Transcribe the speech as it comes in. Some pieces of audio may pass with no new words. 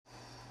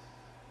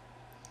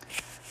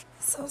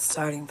So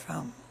starting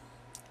from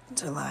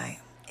July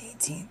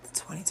 18th,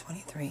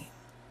 2023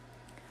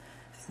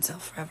 until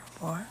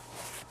forevermore,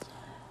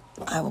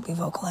 I will be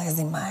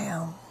vocalizing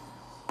my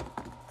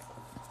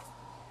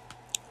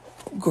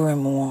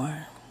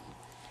grimoire.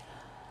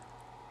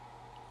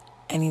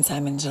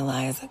 Anytime in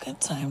July is a good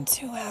time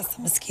to ask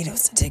the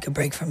mosquitoes to take a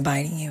break from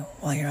biting you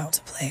while you're out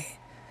to play.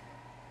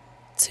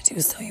 To do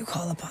so, you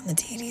call upon the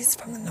deities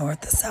from the north,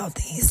 the south,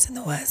 the east, and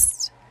the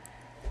west.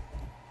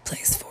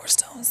 Place 4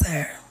 stones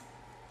there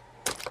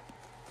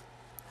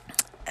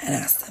and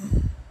ask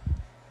them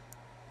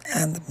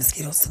and the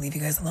mosquitoes to leave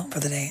you guys alone for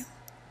the day.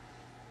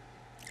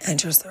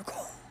 End your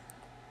circle.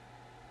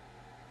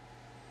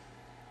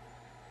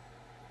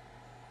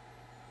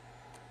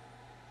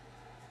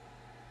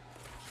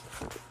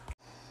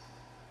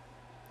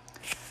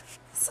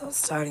 So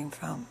starting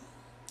from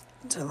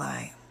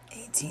July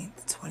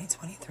 18th,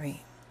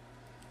 2023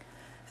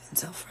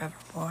 until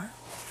forevermore,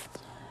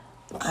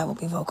 I will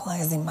be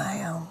vocalizing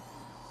my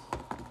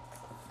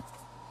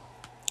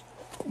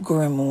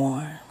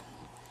grimoire.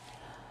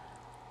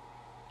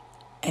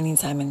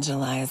 Anytime in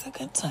July is a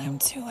good time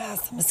to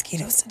ask the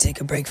mosquitoes to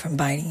take a break from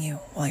biting you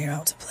while you're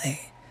out to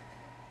play.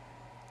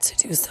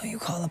 To do so, you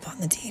call upon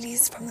the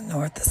deities from the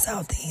north, the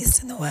south, the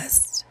east, and the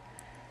west.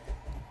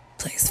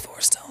 Place 4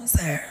 stones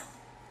there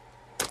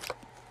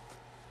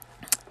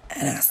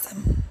and ask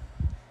them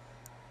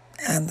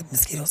and the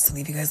mosquitoes to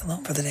leave you guys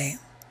alone for the day.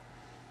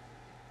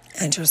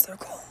 End your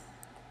circle.